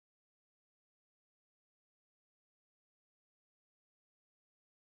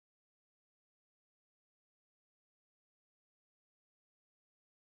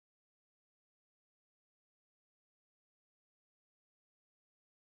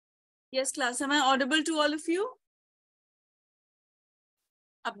Yes, class. Am I audible to all of you?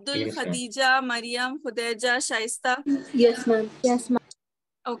 Abdul, Yes, ma'am. Khadija, Mariam, Khudeja, Shaista. Yes, ma'am. Yes, ma'am.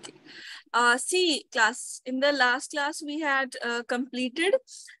 Okay. See, class, in the last class we had completed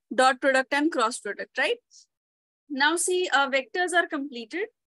dot product and cross product, right? Now see, vectors are completed.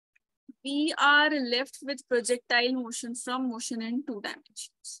 We are left with projectile motion from motion in 2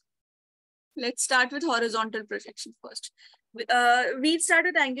 dimensions. Let's start with horizontal projection first. We'll start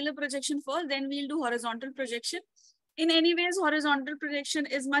with angular projection first, then we'll do horizontal projection. In any ways, horizontal projection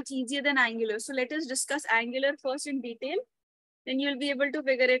is much easier than angular. So let us discuss angular first in detail. Then you'll be able to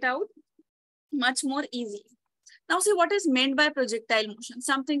figure it out much more easily. Now see what is meant by projectile motion.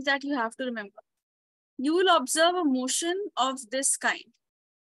 Some things that you have to remember. You will observe a motion of this kind.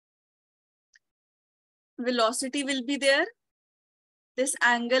 Velocity will be there. This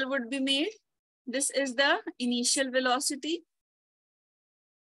angle would be made. This is the initial velocity.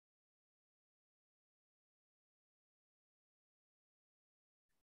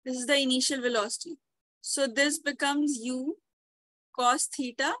 This is the initial velocity. So this becomes u cos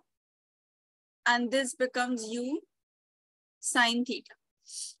theta and this becomes u sin theta.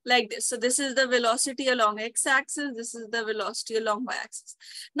 Like this. So this is the velocity along x-axis. This is the velocity along y-axis.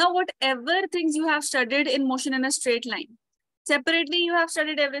 Now, whatever things you have studied in motion in a straight line, separately you have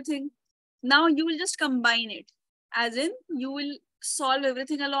studied everything. Now you will just combine it. As in, you will solve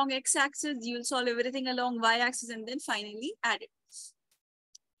everything along x-axis, you will solve everything along y-axis, and then finally add it.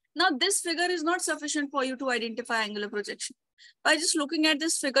 Now, this figure is not sufficient for you to identify angular projection. By just looking at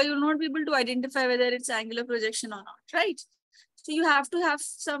this figure, you will not be able to identify whether it's angular projection or not, right? So you have to have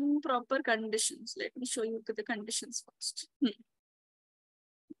some proper conditions. Let me show you the conditions first.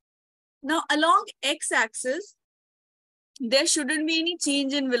 Now, along x-axis, there shouldn't be any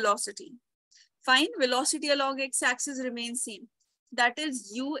change in velocity. Fine, velocity along x-axis remains same. That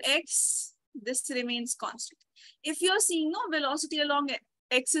is ux, this remains constant. If you're seeing no velocity along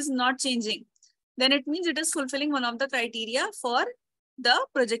x is not changing, then it means it is fulfilling one of the criteria for the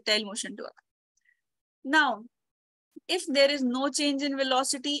projectile motion to occur. Now, if there is no change in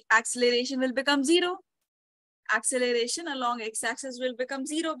velocity, acceleration will become 0. Acceleration along x-axis will become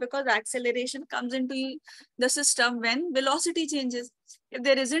 0 because acceleration comes into the system when velocity changes. If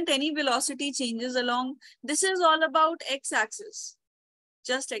there isn't any velocity changes along, this is all about x-axis,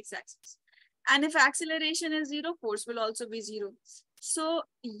 just x-axis. And if acceleration is 0, force will also be 0. So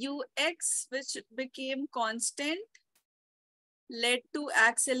ux, which became constant, led to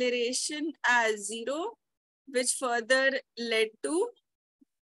acceleration as 0, which further led to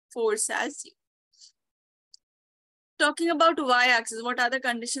force as 0. Talking about y-axis, what are the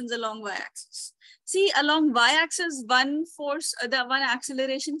conditions along y-axis? See, along y-axis, one force, the one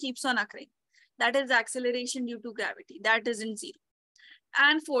acceleration keeps on occurring. That is acceleration due to gravity. That is in 0.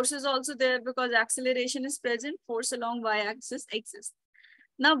 And force is also there because acceleration is present. Force along y-axis exists.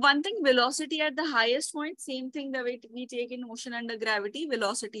 Now, one thing, velocity at the highest point, same thing the way we take in motion under gravity,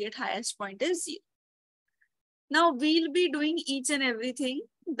 velocity at highest point is 0. Now, we'll be doing each and everything.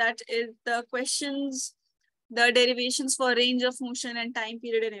 That is the questions, the derivations for range of motion and time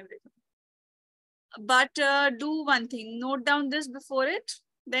period and everything. But do one thing, note down this before it,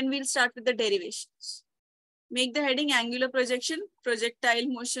 then we'll start with the derivations. Make the heading angular projection, projectile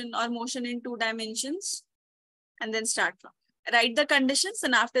motion or motion in 2 dimensions, and then start from. Write the conditions,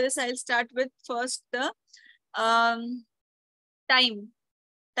 and after this, I'll start with first the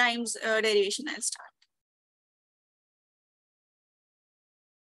times derivation. I'll start.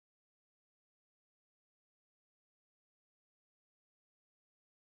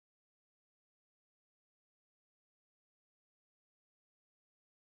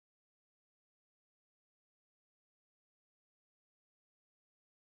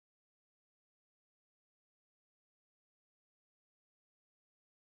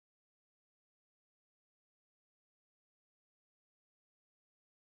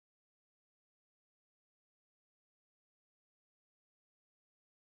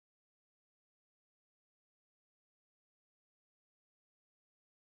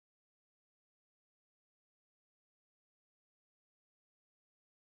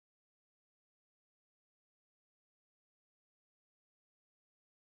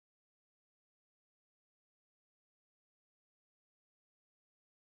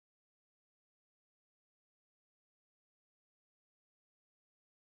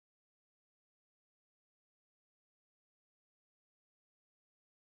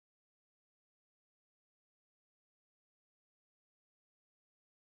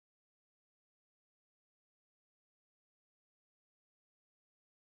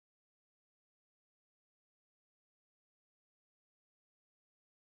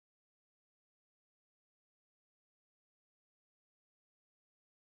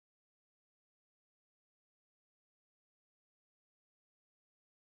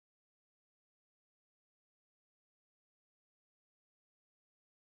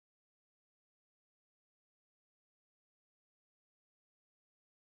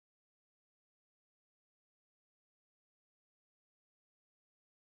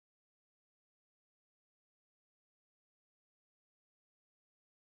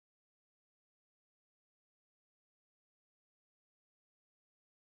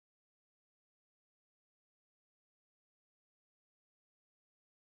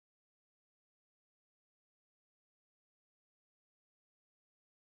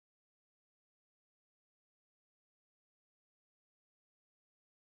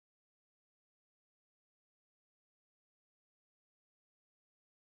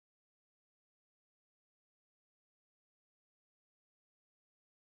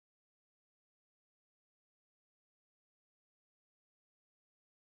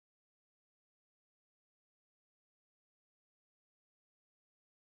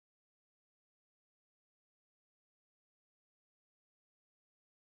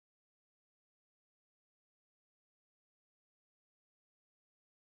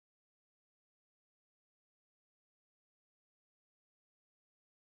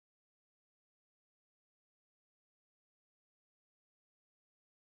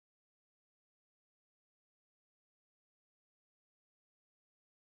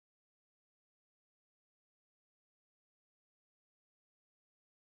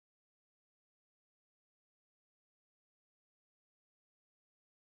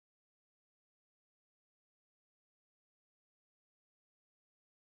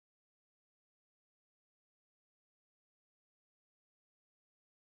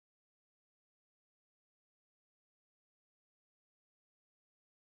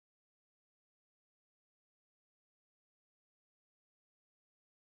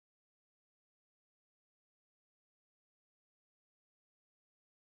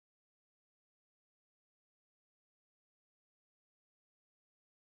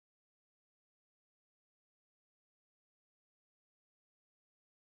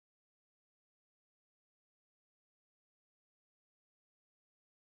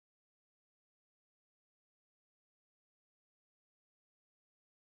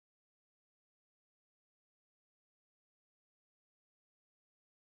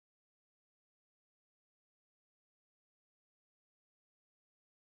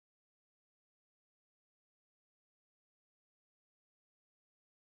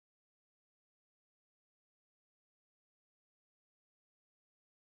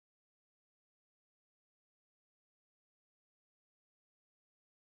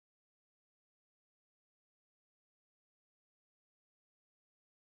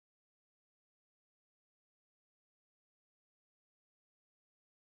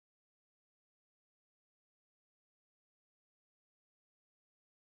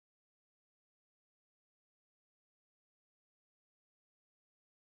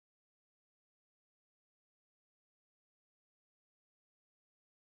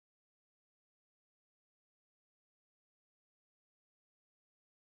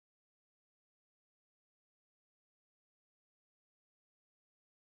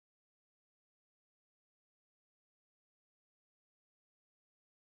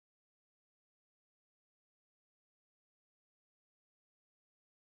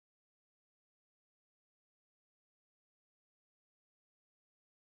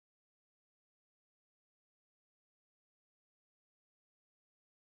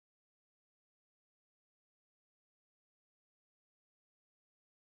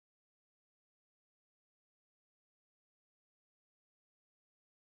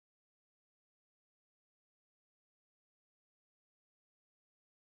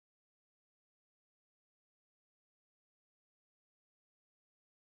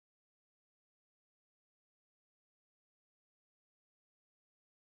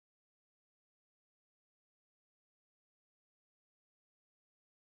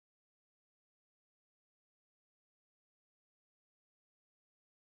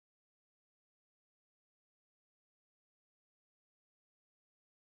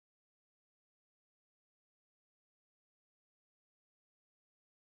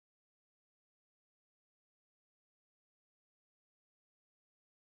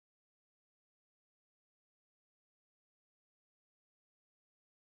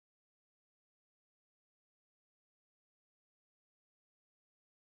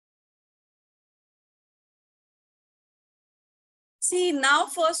 See, now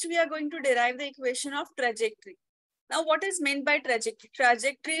first we are going to derive the equation of trajectory. Now, what is meant by trajectory?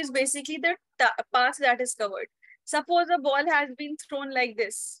 Trajectory is basically the path that is covered. Suppose a ball has been thrown like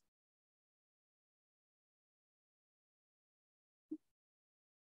this.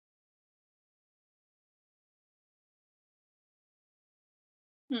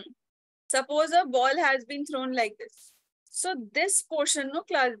 Suppose a ball has been thrown like this. So this portion, no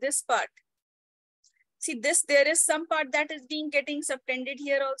class, this part. See this, there is some part that is being getting subtended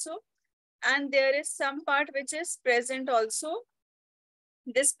here also. And there is some part which is present also.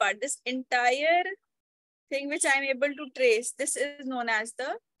 This part, this entire thing which I am able to trace, this is known as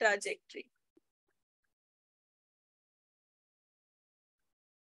the trajectory.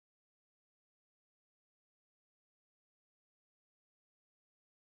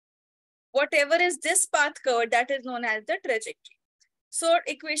 Whatever is this path covered, that is known as the trajectory. So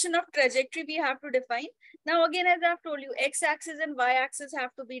equation of trajectory we have to define. Now again, as I've told you, x-axis and y-axis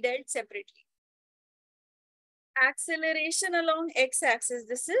have to be dealt separately. Acceleration along x-axis,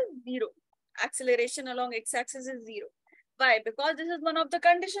 this is 0. Acceleration along x-axis is 0. Why? Because this is one of the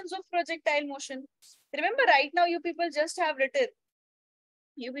conditions of projectile motion. Remember, right now you people just have written.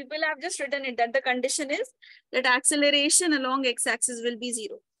 You people have just written it that the condition is that acceleration along x-axis will be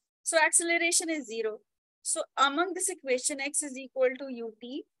 0. So acceleration is 0. So among this equation, x is equal to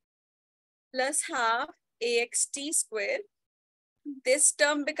ut plus half axt square. This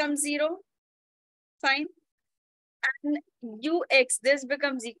term becomes 0. Fine. And ux, this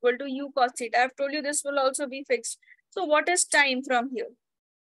becomes equal to u cos theta. I've told you this will also be fixed. So what is time from here?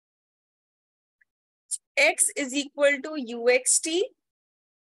 X is equal to uxt.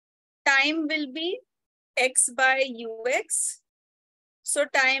 Time will be x by ux. So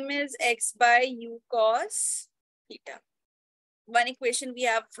time is x by u cos theta. One equation we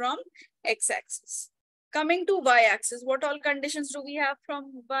have from x-axis. Coming to y-axis, what all conditions do we have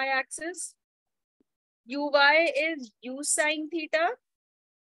from y-axis? uy is u sine theta.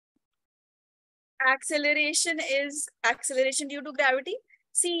 Acceleration is acceleration due to gravity.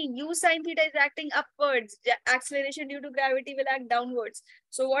 See, u sine theta is acting upwards. Acceleration due to gravity will act downwards.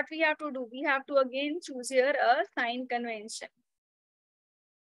 So what we have to do? We have to again choose here a sign convention.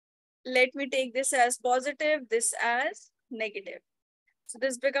 Let me take this as positive, this as negative. So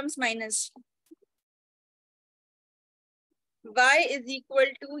this becomes minus. Y is equal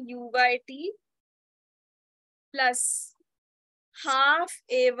to u by t plus half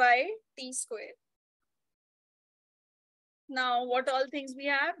a by t square. Now, what all things we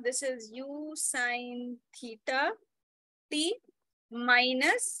have? This is u sine theta t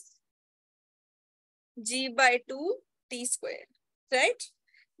minus g by 2 t square, right?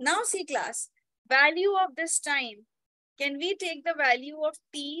 Now see class, value of this time. Can we take the value of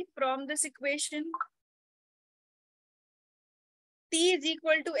t from this equation? T is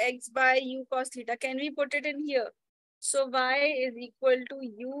equal to x by u cos theta. Can we put it in here? So y is equal to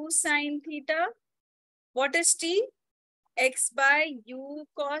u sine theta. What is t? X by u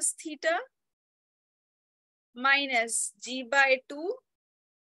cos theta minus g by 2.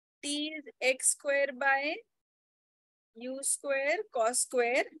 T is x square by u square cos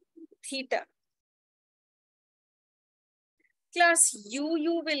square theta. Class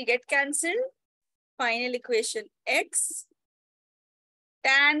u will get cancelled. Final equation x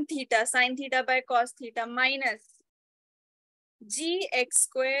tan theta sin theta by cos theta minus g x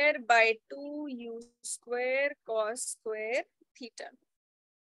square by 2 u square cos square theta.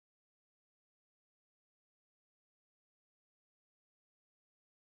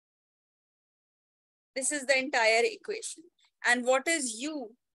 This is the entire equation. And what is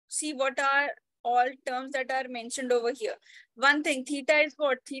u? See what are all terms that are mentioned over here. One thing, theta is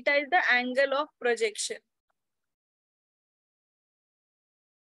what? Theta is the angle of projection.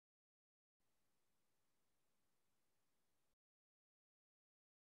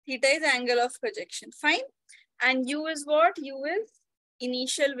 Theta is angle of projection. Fine. And u is what? U is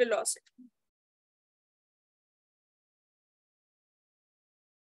initial velocity.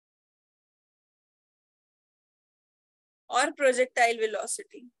 Or projectile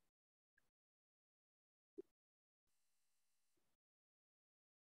velocity.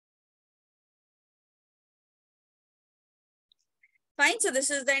 Fine. So this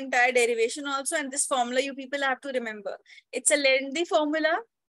is the entire derivation also. And this formula you people have to remember. It's a lengthy formula.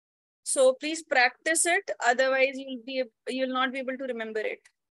 So please practice it. Otherwise, you'll not be able to remember it.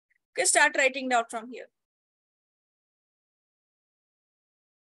 Okay, start writing down from here.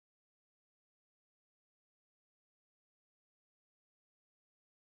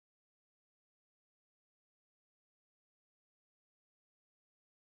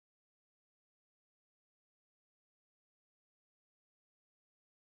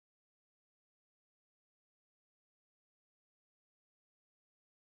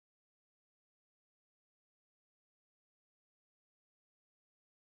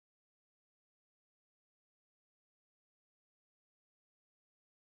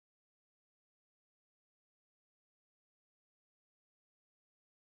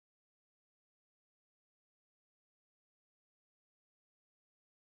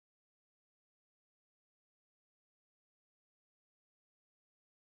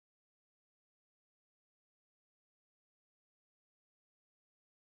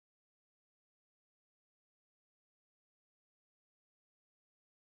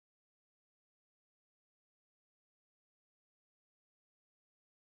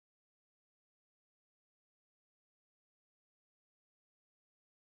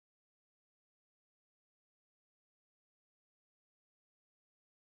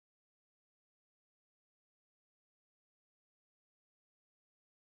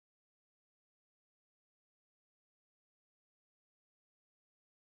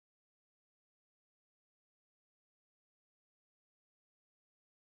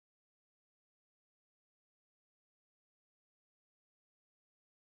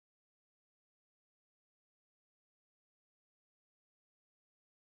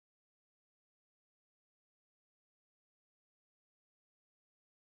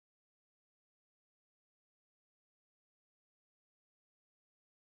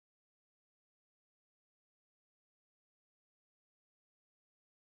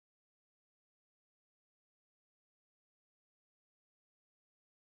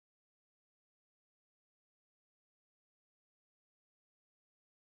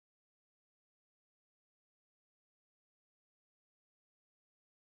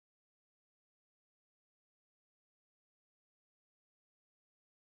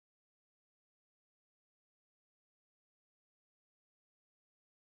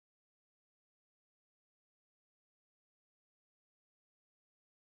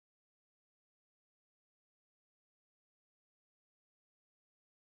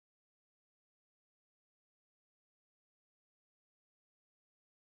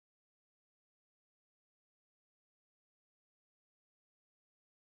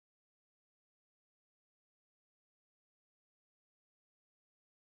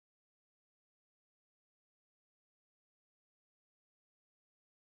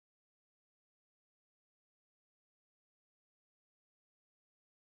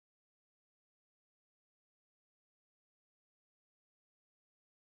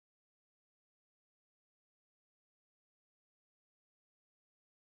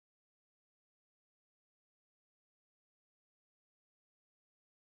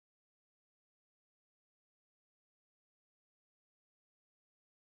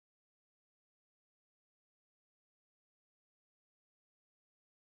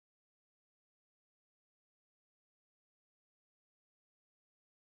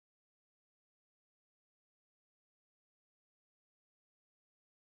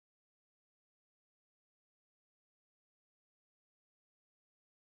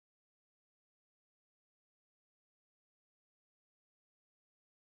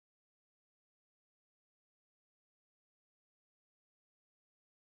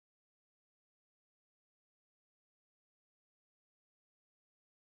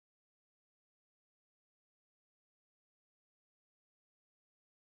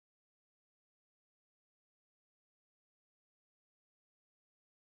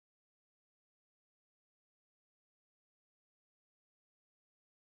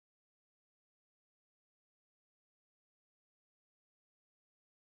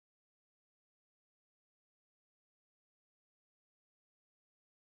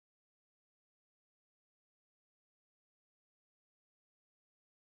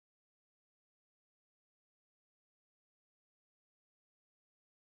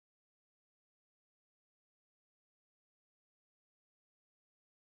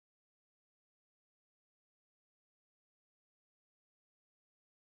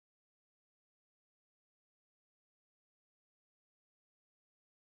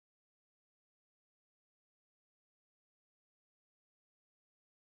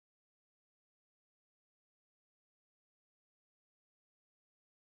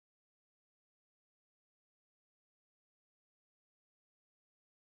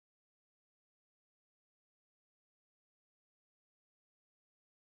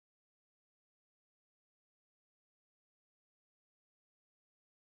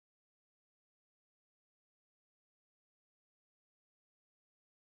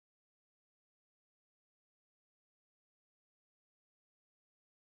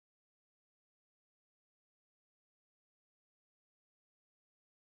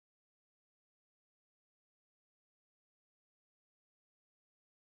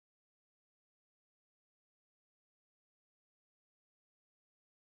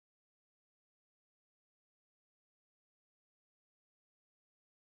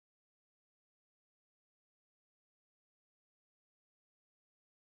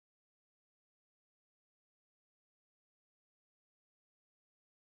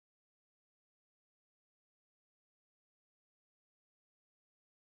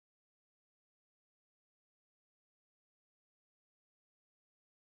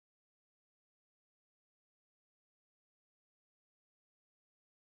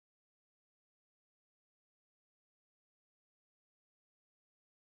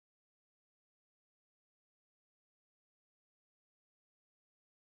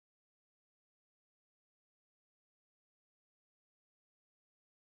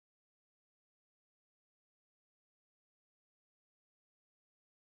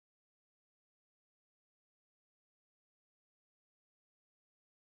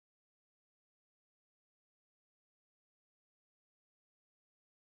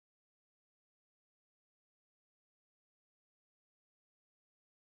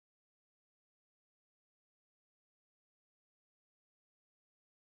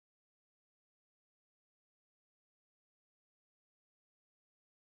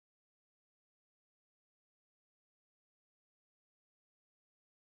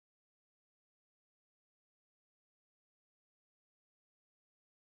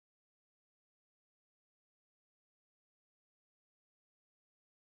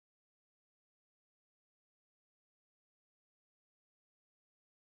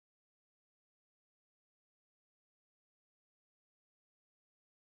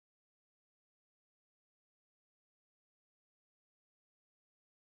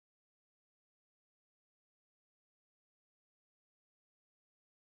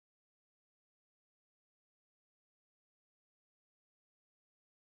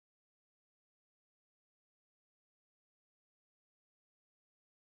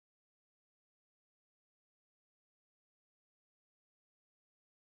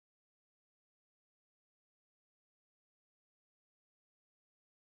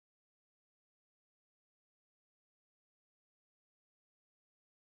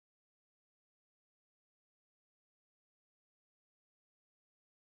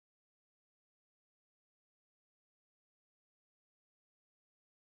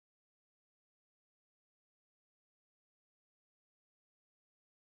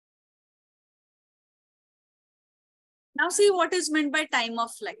 Now see what is meant by time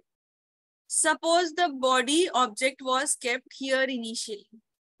of flight. Suppose the body object was kept here initially,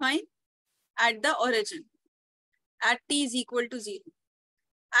 fine, at the origin, at t is equal to 0.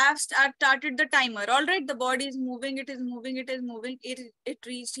 I've started the timer. All right, the body is moving, it is moving, it is moving. It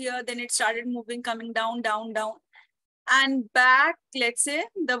reached here, then it started moving, coming down, down, down. And back, let's say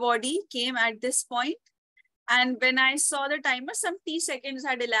the body came at this point. And when I saw the timer, some t seconds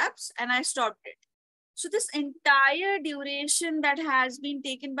had elapsed and I stopped it. So this entire duration that has been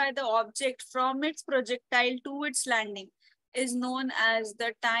taken by the object from its projectile to its landing is known as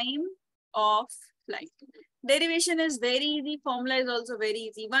the time of flight. Derivation is very easy. Formula is also very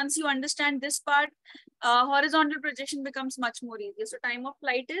easy. Once you understand this part, horizontal projection becomes much more easier. So time of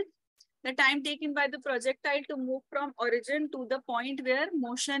flight is the time taken by the projectile to move from origin to the point where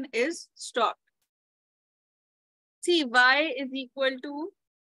motion is stopped. See, y is equal to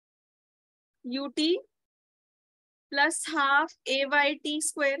ut plus half ayt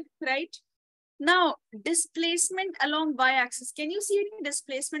square, right? Now, displacement along y-axis. Can you see any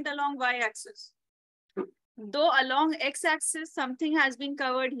displacement along y-axis? Though along x-axis, something has been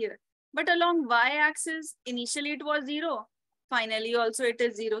covered here. But along y-axis, initially it was 0. Finally, also it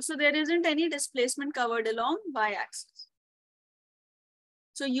is 0. So there isn't any displacement covered along y-axis.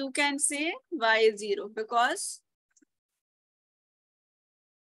 So you can say y is 0 because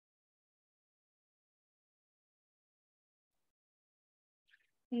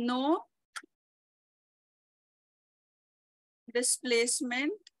no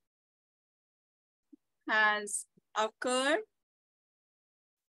displacement has occurred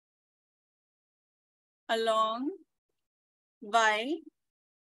along y-axis.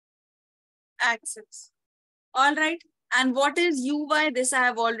 All right. And what is uy? This I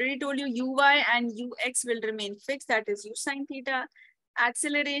have already told you. Uy and ux will remain fixed. That is u sine theta.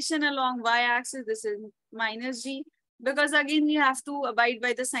 Acceleration along y-axis, this is minus g. Because again, we have to abide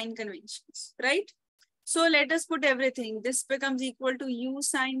by the sign conventions, right? So let us put everything. This becomes equal to u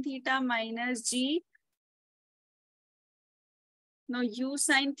sine theta minus g. No, u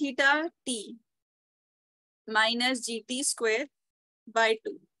sine theta t minus gt square by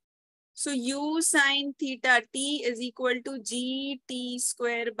 2. So u sine theta t is equal to gt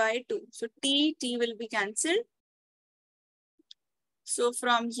square by 2. So t will be cancelled. So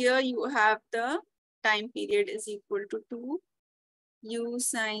from here you have the time period is equal to 2 u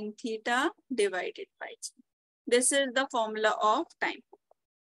sine theta divided by g. This is the formula of time.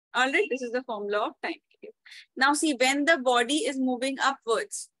 All right, this is the formula of time period. Now see, when the body is moving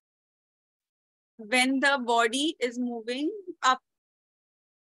upwards, when the body is moving up,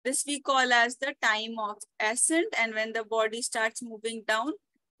 this we call as the time of ascent, and when the body starts moving down,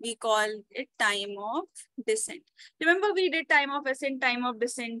 we call it time of descent. Remember, we did time of ascent, time of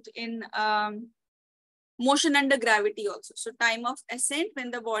descent in motion under gravity also. So time of ascent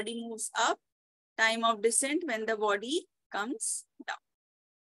when the body moves up, time of descent when the body comes down.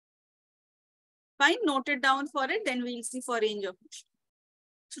 Fine, note it down for it, then we'll see for range of motion.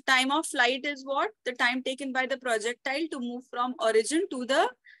 So time of flight is what? The time taken by the projectile to move from origin to the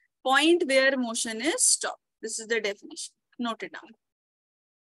point where motion is stopped. This is the definition. Note it down.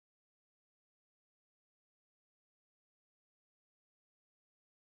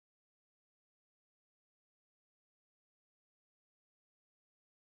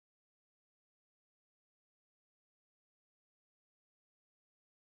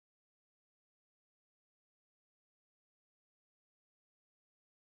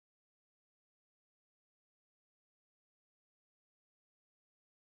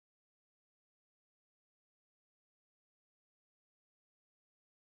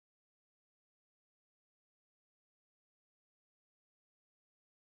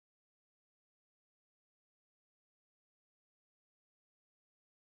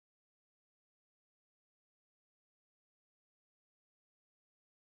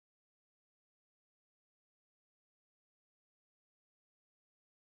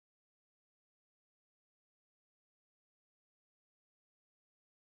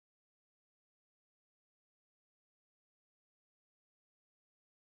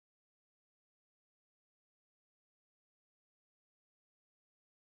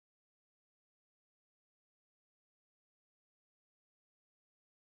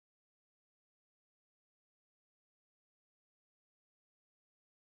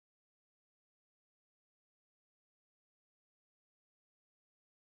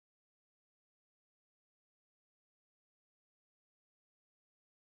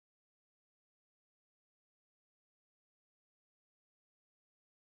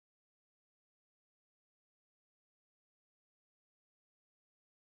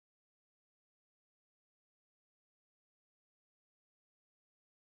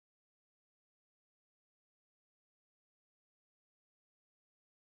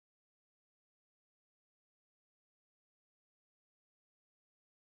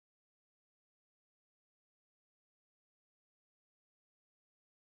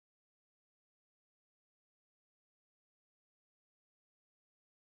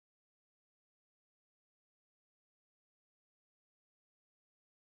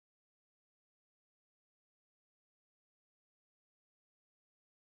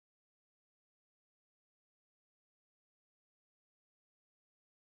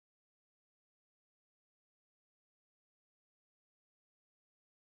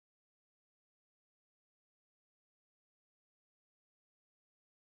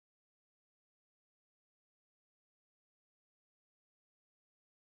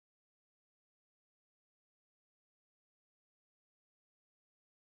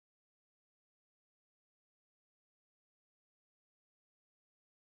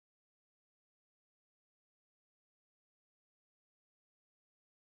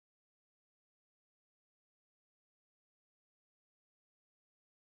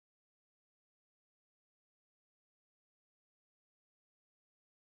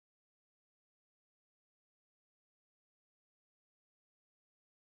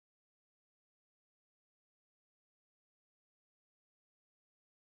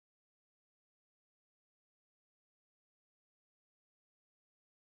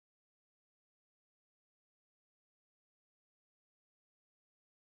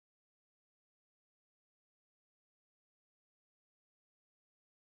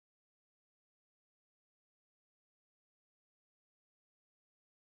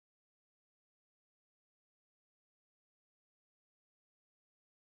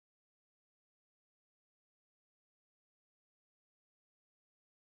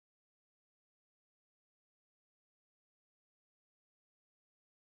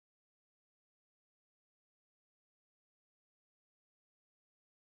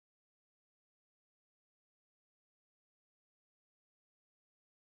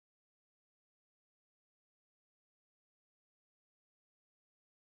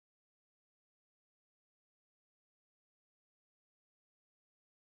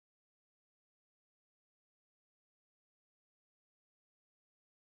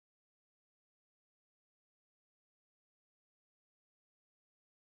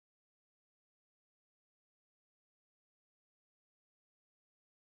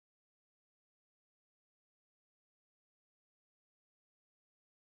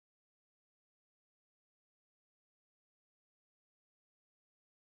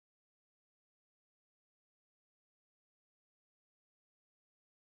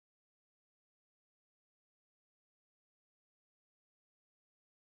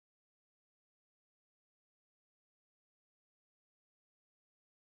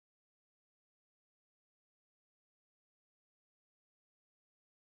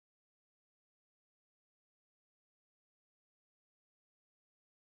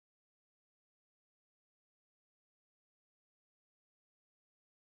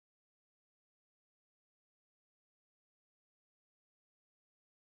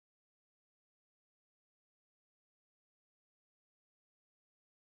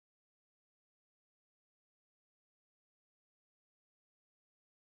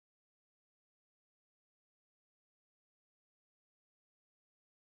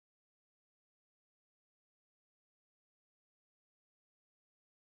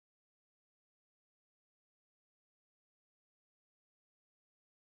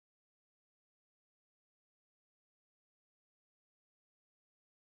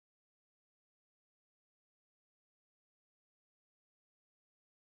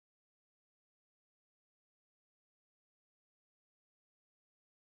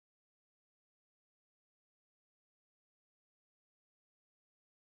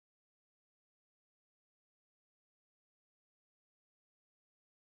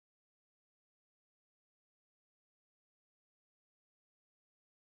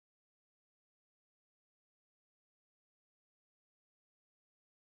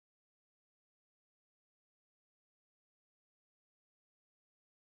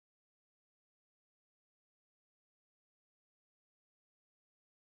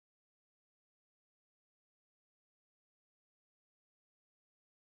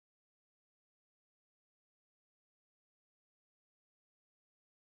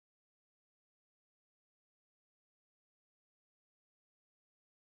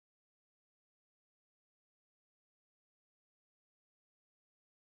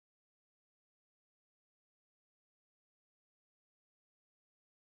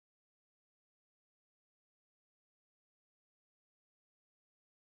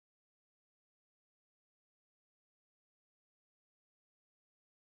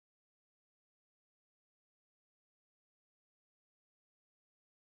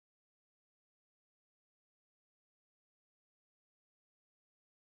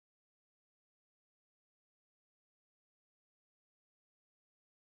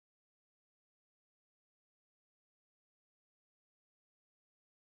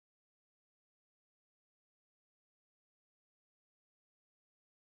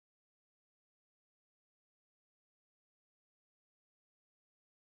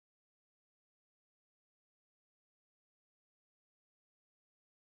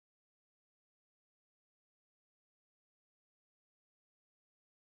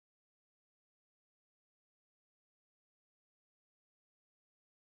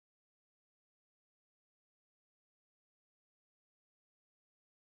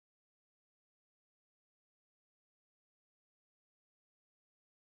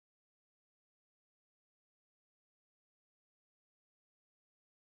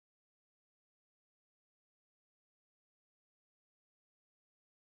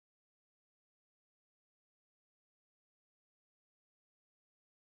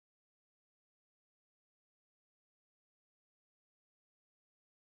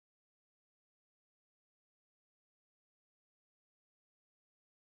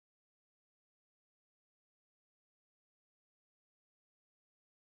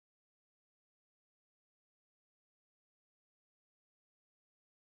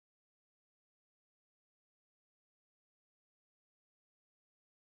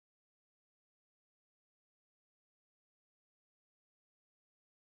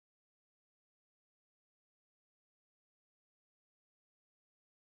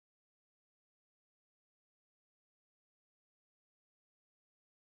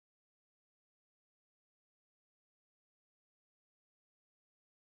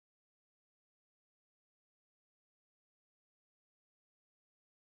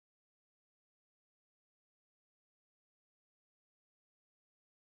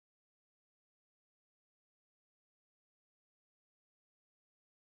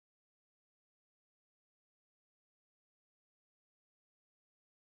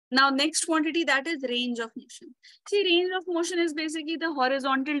 Now, next quantity, that is range of motion. See, range of motion is basically the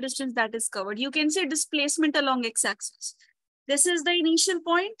horizontal distance that is covered. You can say displacement along x-axis. This is the initial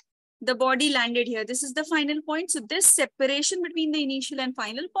point. The body landed here. This is the final point. So this separation between the initial and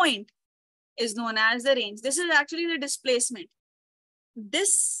final point is known as the range. This is actually the displacement.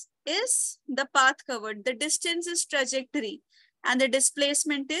 This is the path covered. The distance is trajectory and the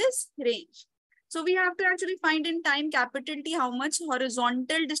displacement is range. So we have to actually find in time capital T how much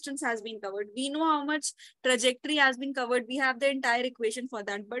horizontal distance has been covered. We know how much trajectory has been covered. We have the entire equation for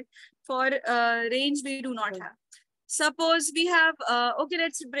that. But for range, we do not have. Suppose we have, okay,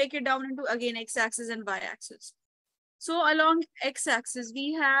 let's break it down into again x-axis and y-axis. So along x-axis,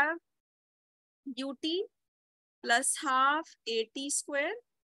 we have ut plus half at square.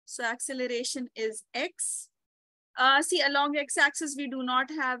 So acceleration is x. See, along x-axis, we do not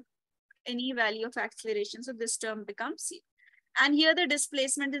have any value of acceleration. So this term becomes c. And here the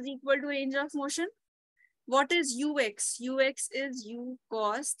displacement is equal to range of motion. What is ux? Ux is u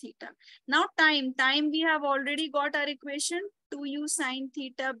cos theta. Now time we have already got our equation 2u sine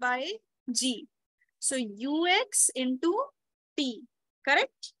theta by g. So ux into t,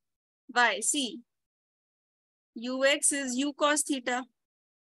 correct? Why? See, ux is u cos theta.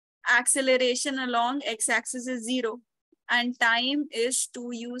 Acceleration along x-axis is 0. And time is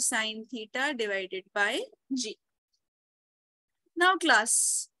 2u sine theta divided by g. Now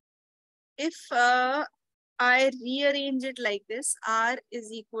class, if I rearrange it like this, r is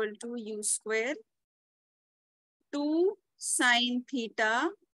equal to u square 2 sine theta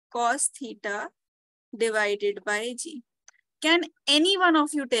cos theta divided by g. Can any one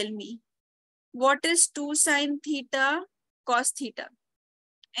of you tell me what is 2 sine theta cos theta?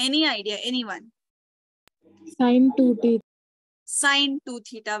 Any idea? Anyone? Sine 2 theta. Sine 2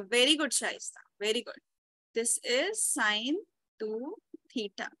 theta. Very good, Shaista. Very good. This is sine 2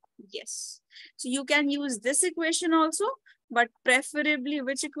 theta. Yes. So you can use this equation also, but preferably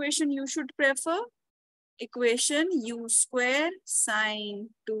which equation you should prefer? Equation u square sine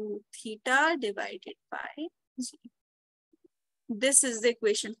 2 theta divided by g. This is the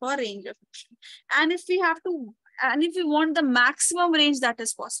equation for range of motion. And if we have to, and if we want the maximum range that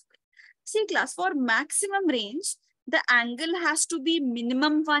is possible. See class, for maximum range, the angle has to be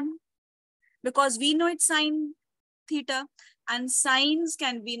minimum 1 because we know it's sine theta and sines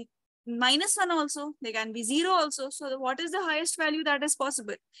can be -1 also. They can be 0 also. So what is the highest value that is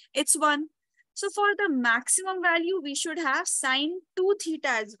possible? It's 1. So for the maximum value, we should have sine 2 theta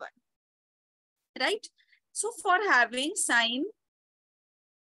as 1, right? So for having sine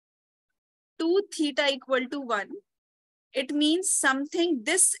 2 theta equal to 1, it means something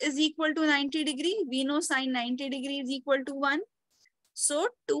this is equal to 90 degree. We know sine 90 degree is equal to 1. So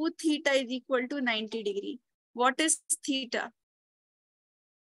 2 theta is equal to 90 degree. What is theta?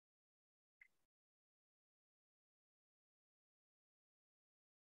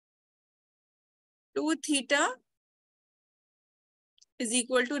 Two theta is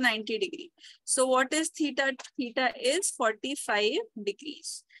equal to 90 degree. So what is theta? Theta is 45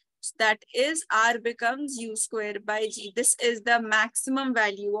 degrees. So that is r becomes u square by g. This is the maximum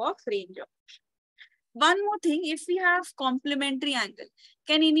value of range of motion. One more thing, if we have complementary angle,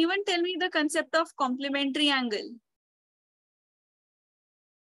 can anyone tell me the concept of complementary angle?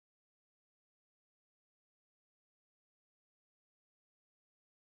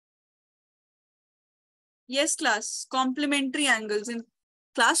 Yes, class, complementary angles. In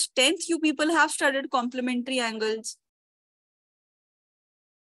class 10th, you people have studied complementary angles.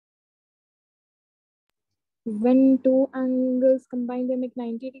 When two angles combine, they make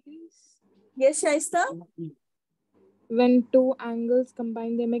 90 degrees. Yes, Shaista? When two angles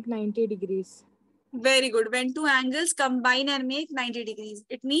combine, they make 90 degrees. Very good. When two angles combine and make 90 degrees,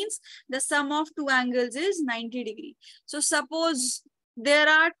 it means the sum of two angles is 90 degree. So suppose there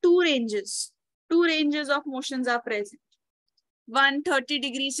are two ranges of motions are present. One 30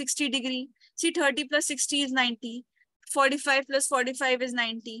 degree, 60 degree. See, 30 plus 60 is 90. 45 plus 45 is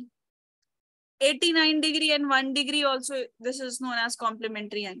 90. 89 degree and 1 degree also, this is known as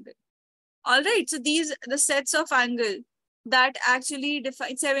complementary angle. All right, so these the sets of angle that actually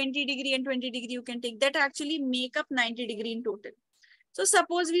define 70 degree and 20 degree you can take, that actually make up 90 degree in total. So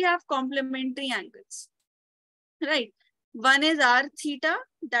suppose we have complementary angles, right? One is r theta,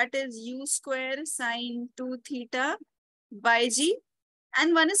 that is u square sine 2 theta by g,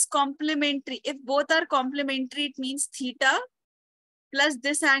 and one is complementary. If both are complementary, it means theta plus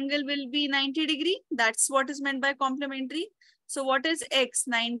this angle will be 90 degree. That's what is meant by complementary. So what is x?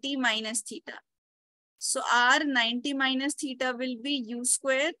 90 minus theta. So r 90 minus theta will be u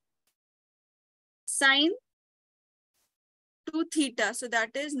square sine to theta. So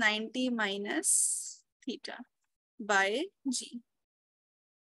that is 90 minus theta by G.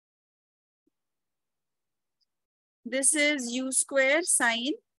 This is U square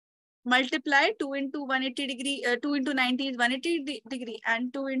sine multiply 2 into 180 degree, 2 into 90 is 180 degree,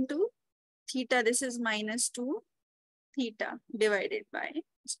 and 2 into theta, this is minus 2 theta divided by.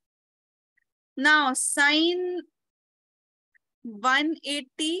 Now sine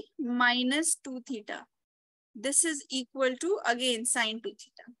 180 minus 2 theta. This is equal to again sine 2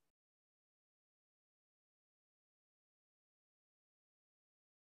 theta.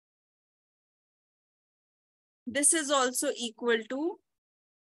 This is also equal to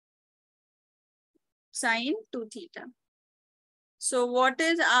sine 2 theta. So what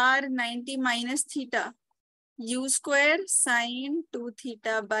is R 90 minus theta? U square sine 2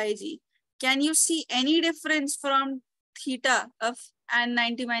 theta by G. Can you see any difference from theta of and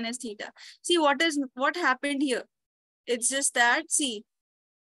 90 minus theta? See what happened here? It's just that, see,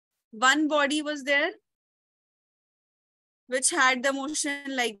 one body was there which had the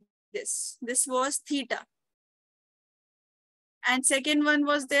motion like this. This was theta. And second one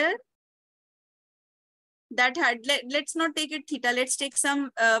was there that had, let's not take it theta. Let's take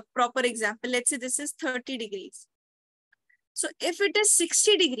some proper example. Let's say this is 30 degrees. So if it is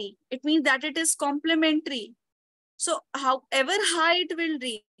 60 degree, it means that it is complementary. So however high it will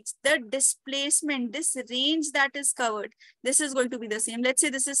reach, the displacement, this range that is covered, this is going to be the same. Let's say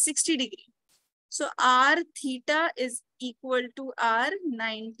this is 60 degree. So R theta is equal to R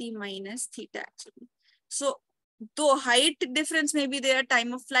 90 minus theta actually. So though height difference may be there,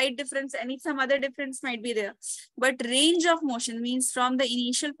 time of flight difference, some other difference might be there. But range of motion means from the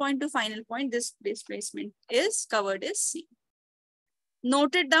initial point to final point, this displacement is covered is C.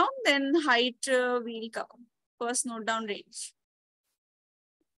 Note it down, then height we'll cover. First note down range.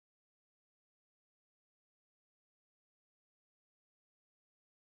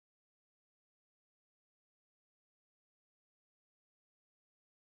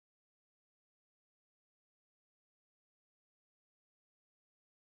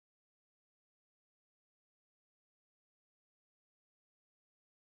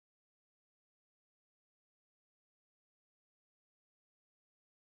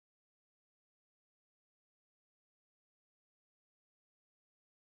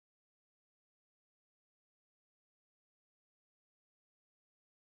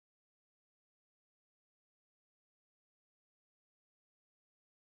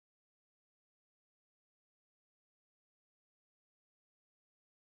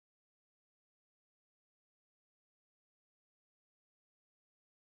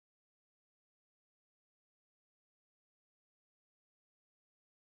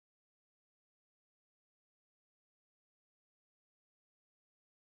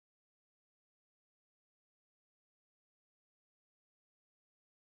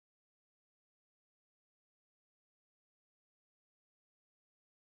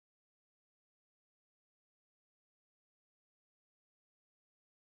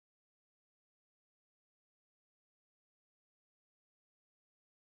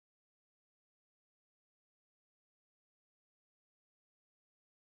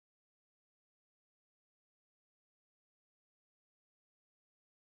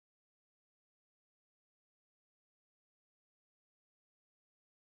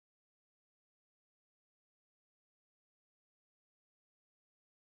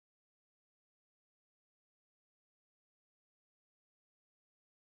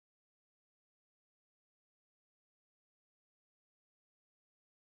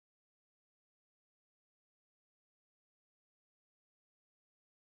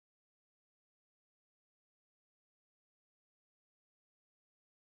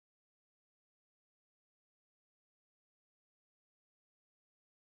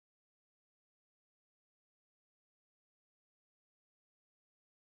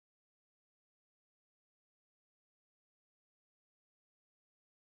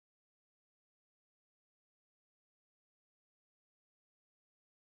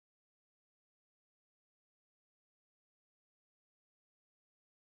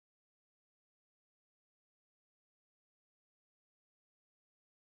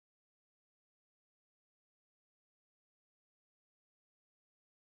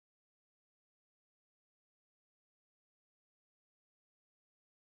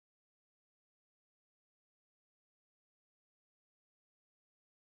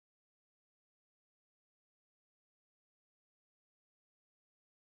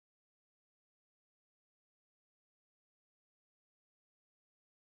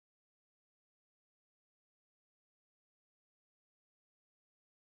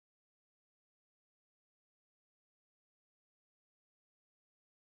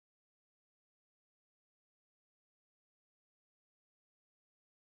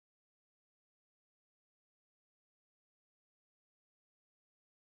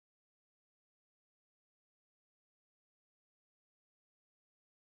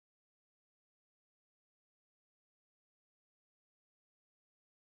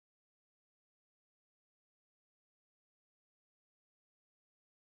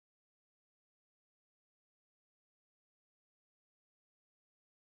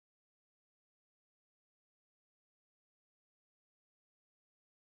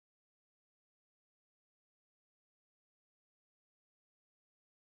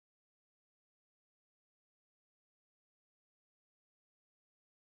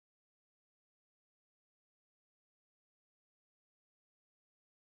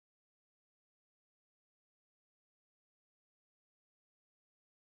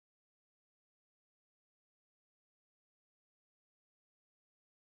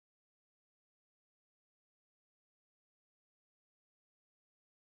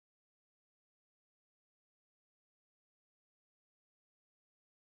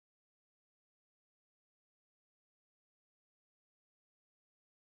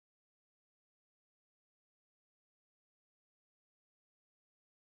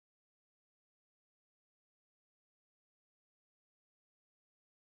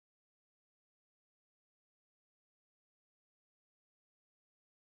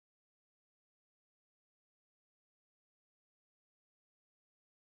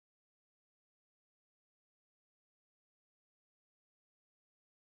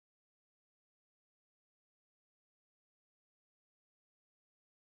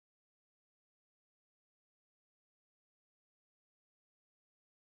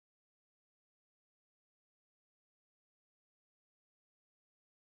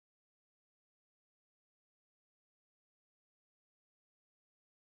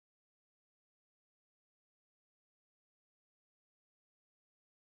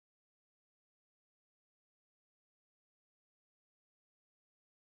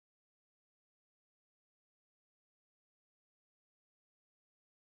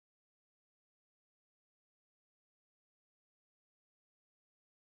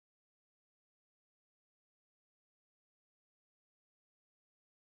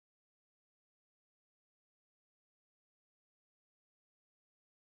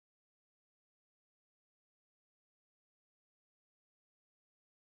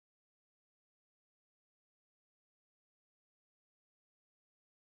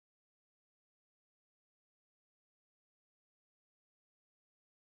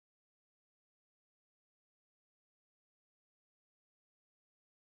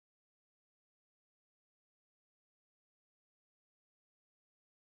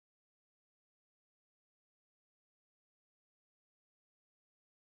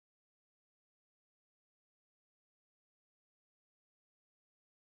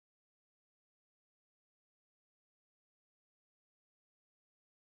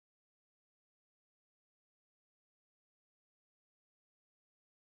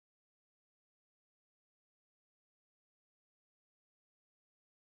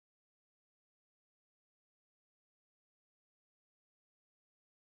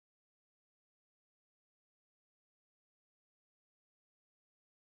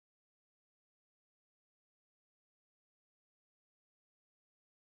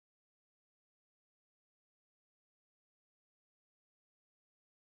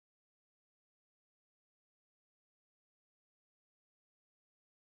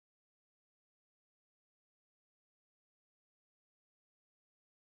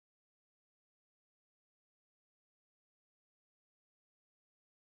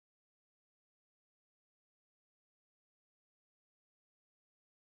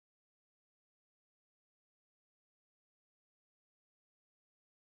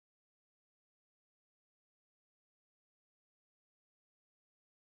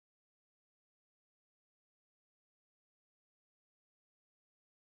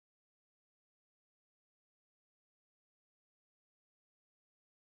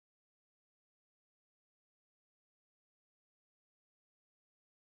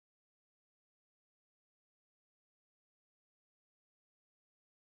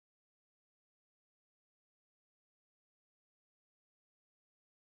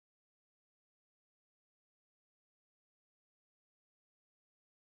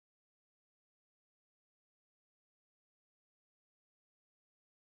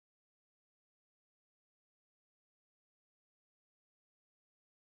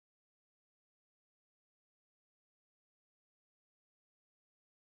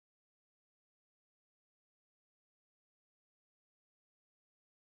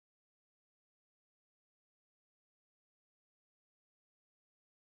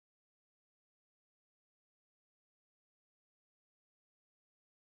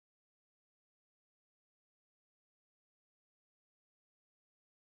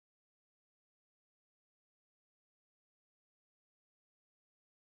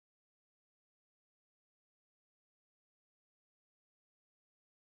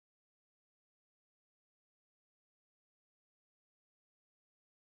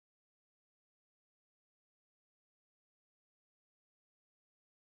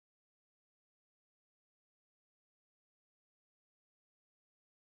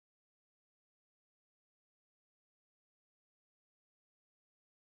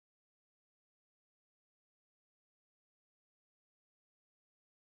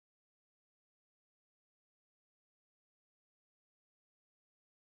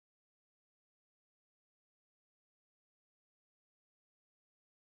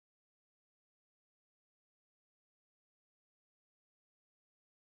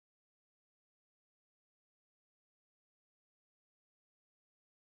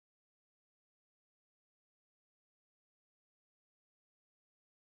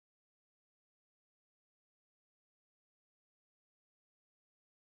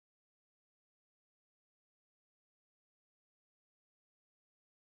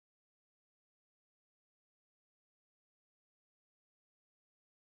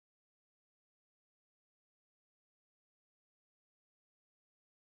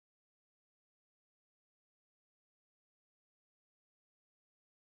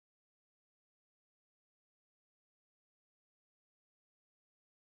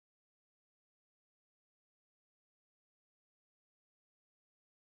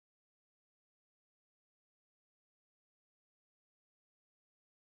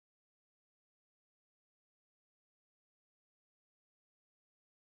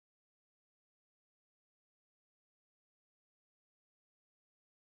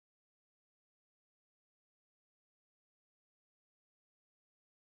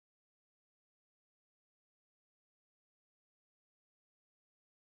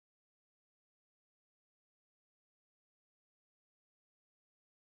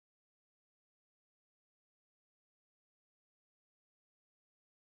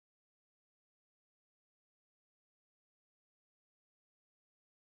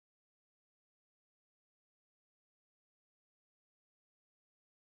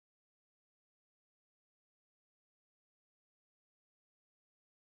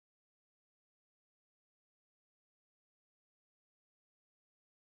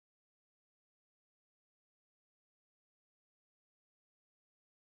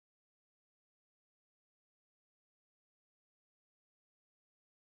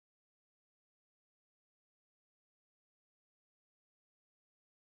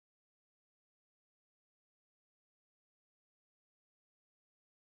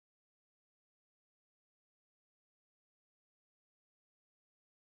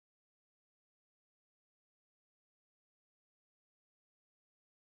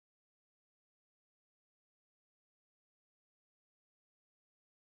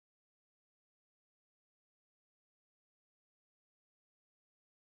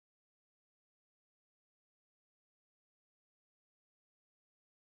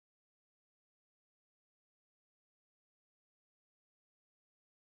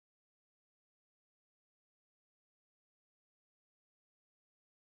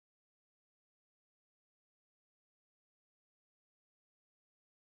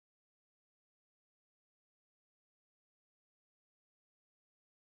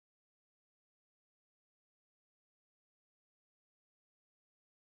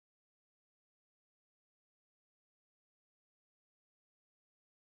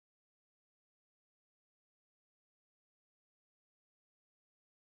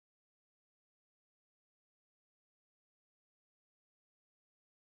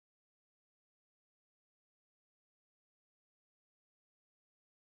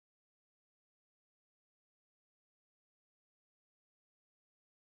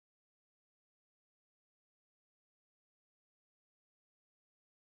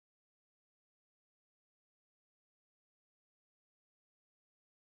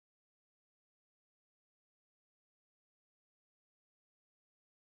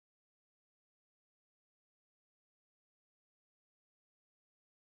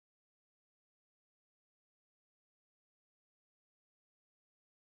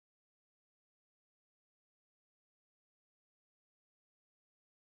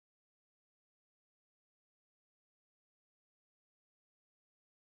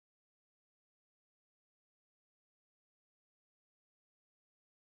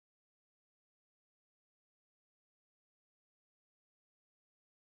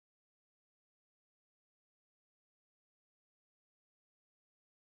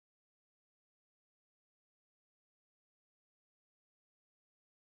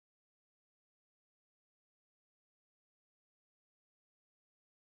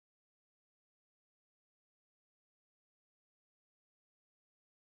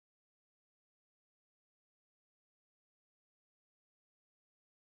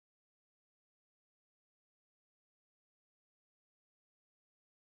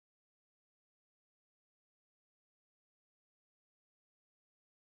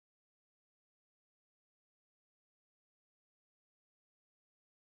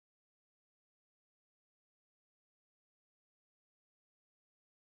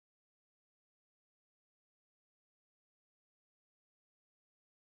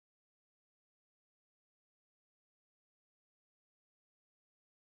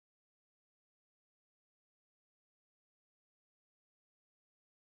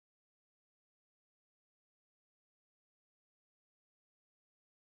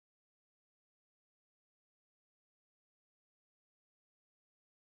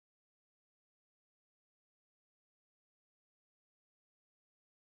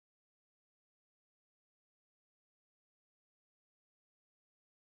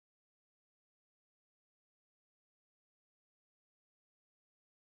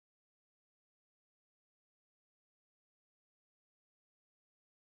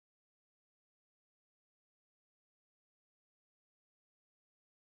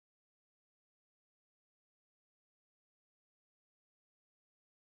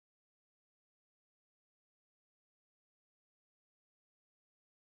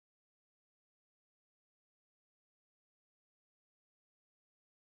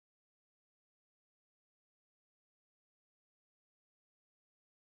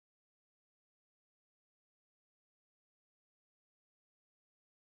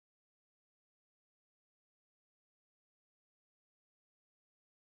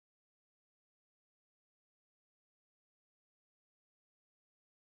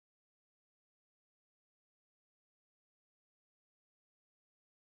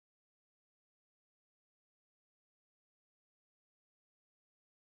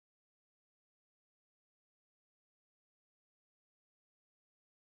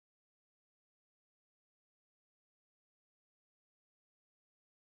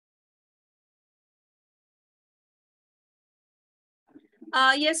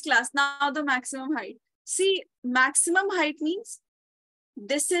 Yes, class. Now the maximum height. See, maximum height means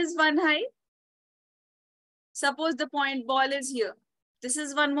this is one height. Suppose the point ball is here. This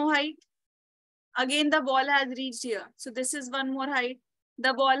is one more height. Again, the ball has reached here. So this is one more height.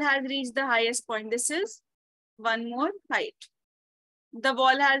 The ball has reached the highest point. This is one more height. The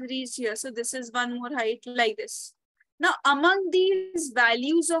ball has reached here. So this is one more height like this. Now, among these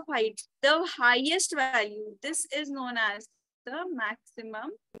values of height, the highest value, this is known as the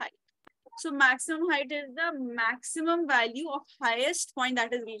maximum height. So maximum height is the maximum value of highest point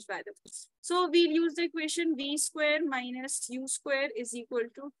that is reached by the. So we'll use the equation v square minus u square is equal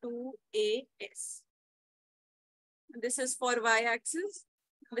to 2as. This is for y-axis,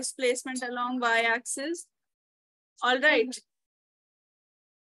 displacement along y-axis. All right.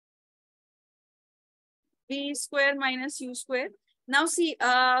 V square minus u square. Now see,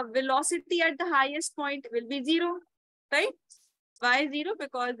 velocity at the highest point will be 0, right? Why 0?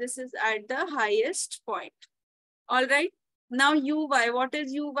 Because this is at the highest point. All right. Now uy, what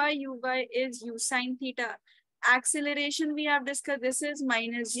is uy? Uy is u sine theta. Acceleration we have discussed, this is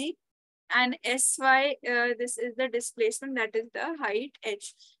minus g. And sy, this is the displacement, that is the height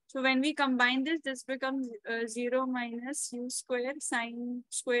h. So when we combine this, this becomes 0 minus u square sine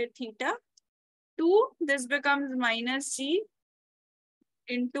square theta. 2, this becomes minus g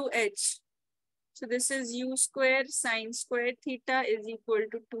into h. So this is u square sine square theta is equal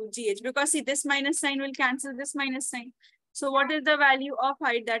to 2gh. Because see, this minus sign will cancel this minus sign. So what is the value of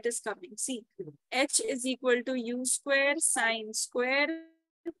height that is coming? See, h is equal to u square sine square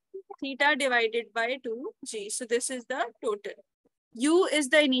theta divided by 2g. So this is the total. U is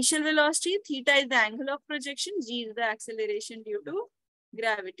the initial velocity, theta is the angle of projection, g is the acceleration due to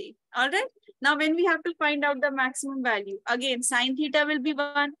gravity. All right. Now, when we have to find out the maximum value, again, sine theta will be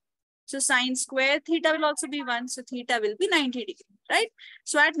 1. So sine square theta will also be 1. So theta will be 90 degree, right?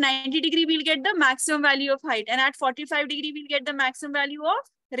 So at 90 degree, we'll get the maximum value of height. And at 45 degree, we'll get the maximum value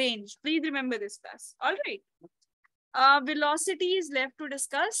of range. Please remember this class. All right. Velocity is left to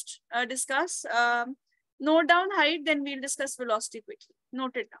discuss. Note down height, then we'll discuss velocity quickly.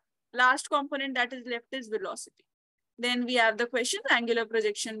 Note it down. Last component that is left is velocity. Then we have the question, angular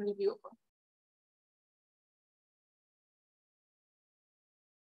projection will be over.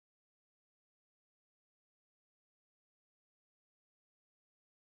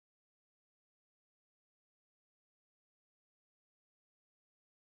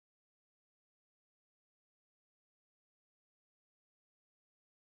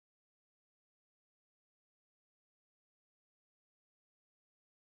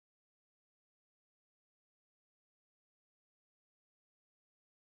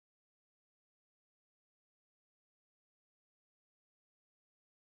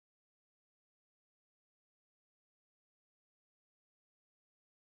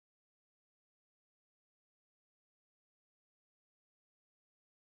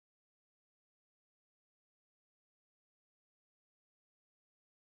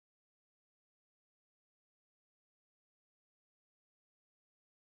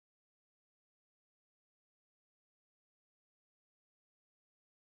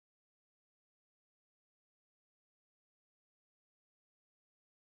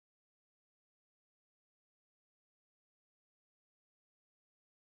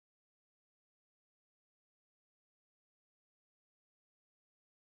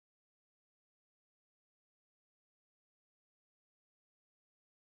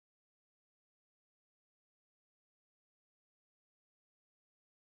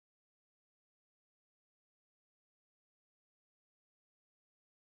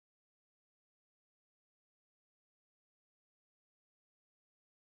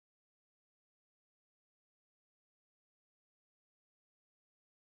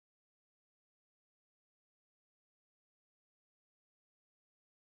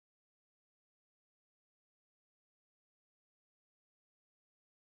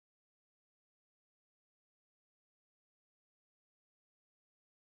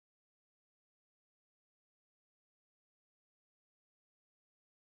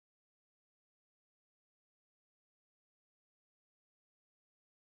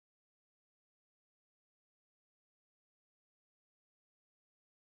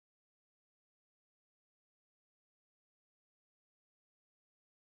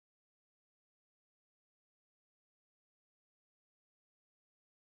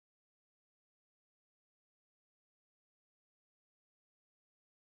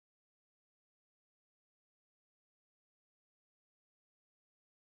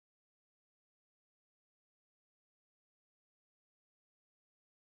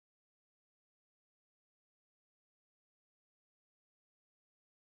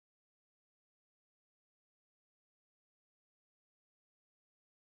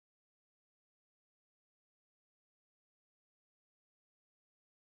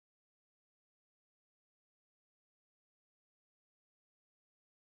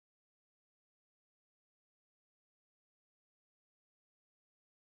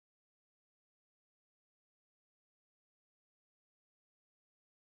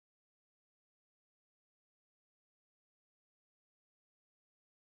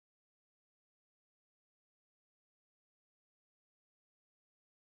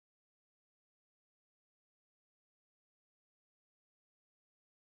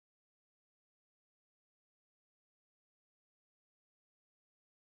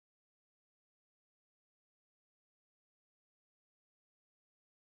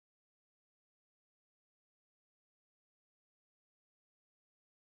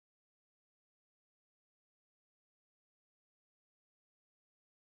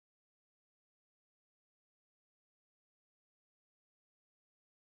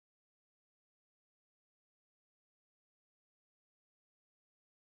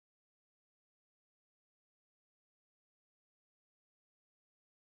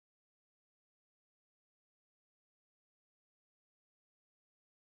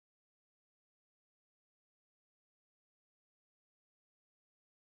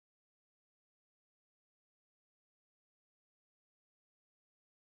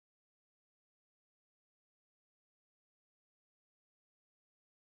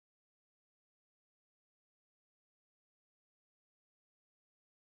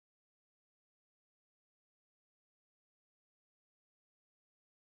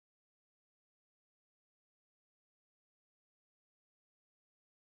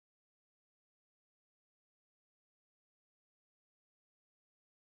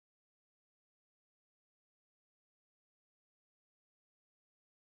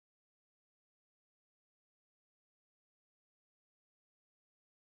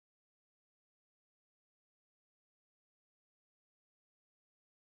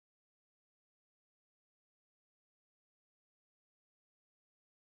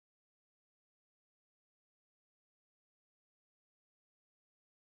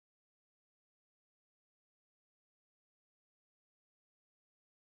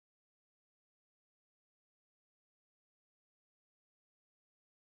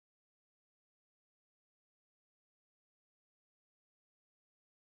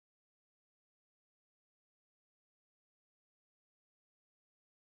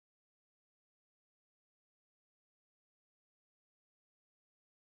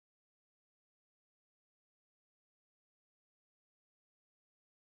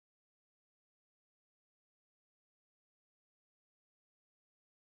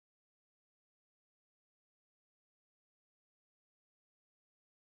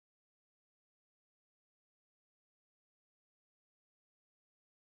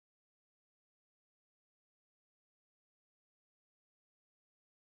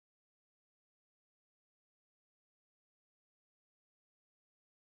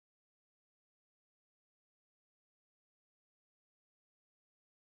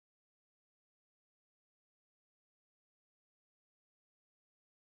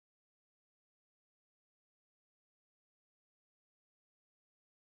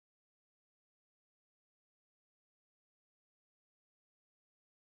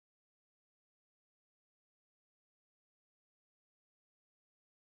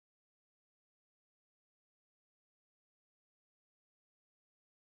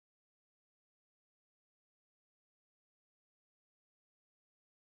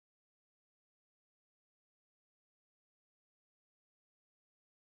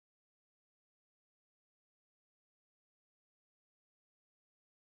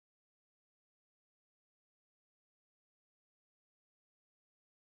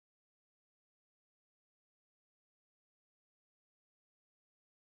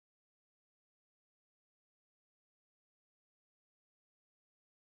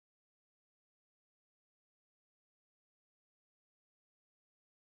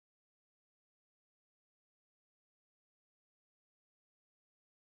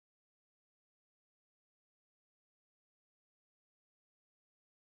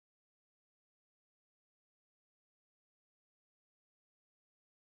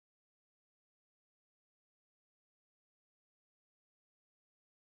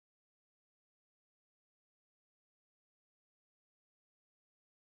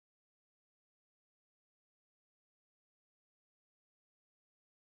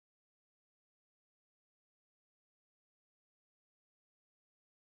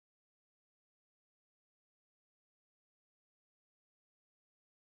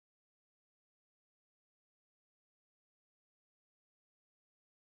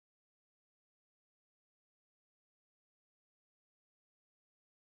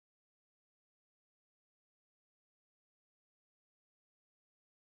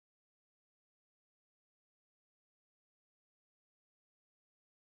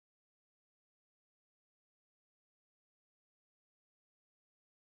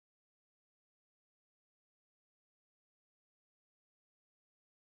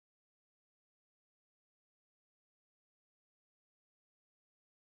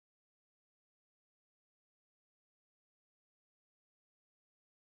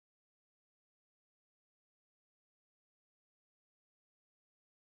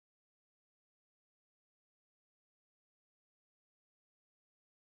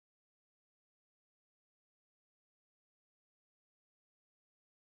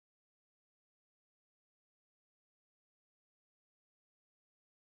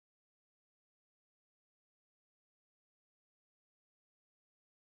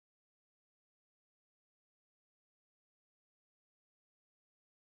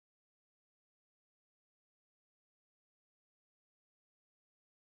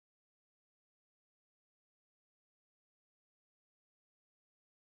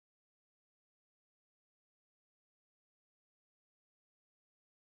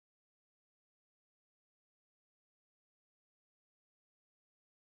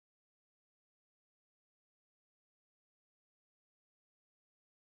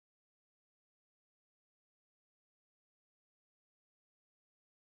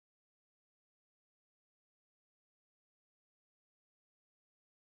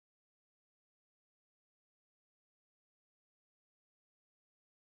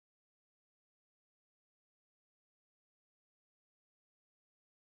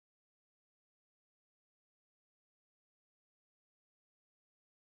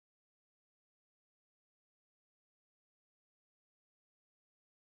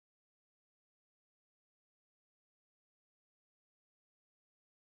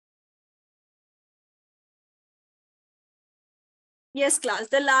 Yes, class,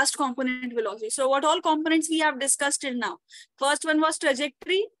 the last component velocity. So what all components we have discussed till now? First one was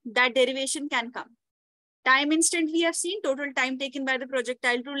trajectory, that derivation can come. Time instant we have seen, total time taken by the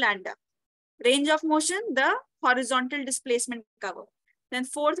projectile to lambda. Range of motion, the horizontal displacement cover. Then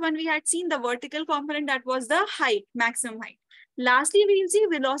fourth one we had seen the vertical component, that was the height, maximum height. Lastly, we will see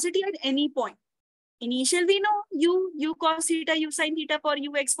velocity at any point. Initial we know u cos theta, u sin theta for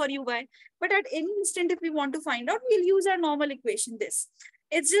ux for uy. But at any instant, if we want to find out, we'll use our normal equation, this.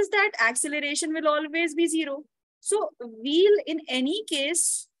 It's just that acceleration will always be 0. So we'll, in any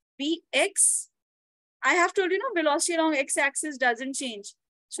case, be x. I have told you, velocity along x-axis doesn't change.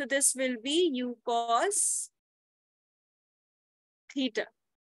 So this will be u cos theta.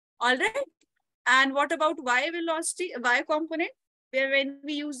 All right. And what about y velocity, y component? Where when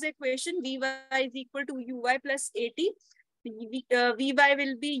we use the equation, vy is equal to uy plus at, vy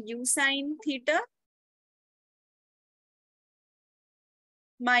will be u sin theta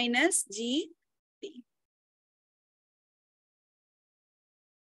minus gt.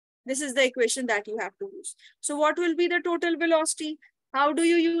 This is the equation that you have to use. So what will be the total velocity? How do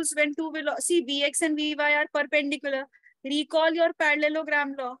you use when two velocity, vx and vy are perpendicular? Recall your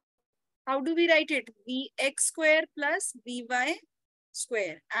parallelogram law. How do we write it? Vx square plus vy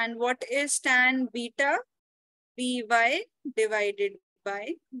square. And what is tan beta? Vy divided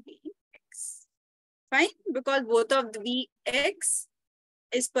by vx. Fine, because both of the vx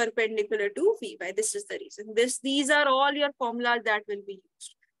is perpendicular to vy. This is the reason. These are all your formulas that will be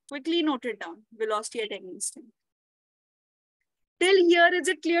used. Quickly note it down. Velocity at any instant. Till here, is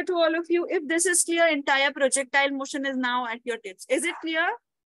it clear to all of you? If this is clear, entire projectile motion is now at your tips. Is it clear?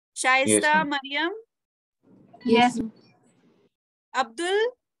 Shaista, Yes, ma'am. Mariam, Yes. Abdul,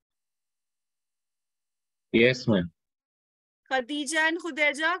 Yes, ma'am. Khadija and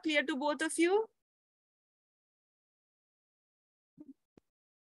Khudeja, clear to both of you?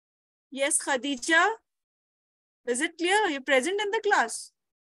 Yes, Khadija. Is it clear? Are you present in the class?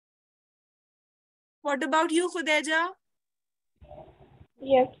 What about you, Khudeja?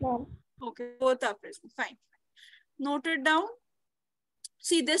 Yes, ma'am. Okay, both are present. Fine. Note it down.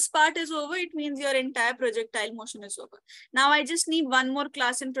 See, this part is over. It means your entire projectile motion is over. Now I just need one more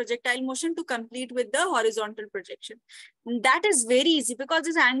class in projectile motion to complete with the horizontal projection. That is very easy because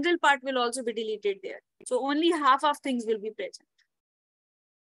this angle part will also be deleted there. So only half of things will be present.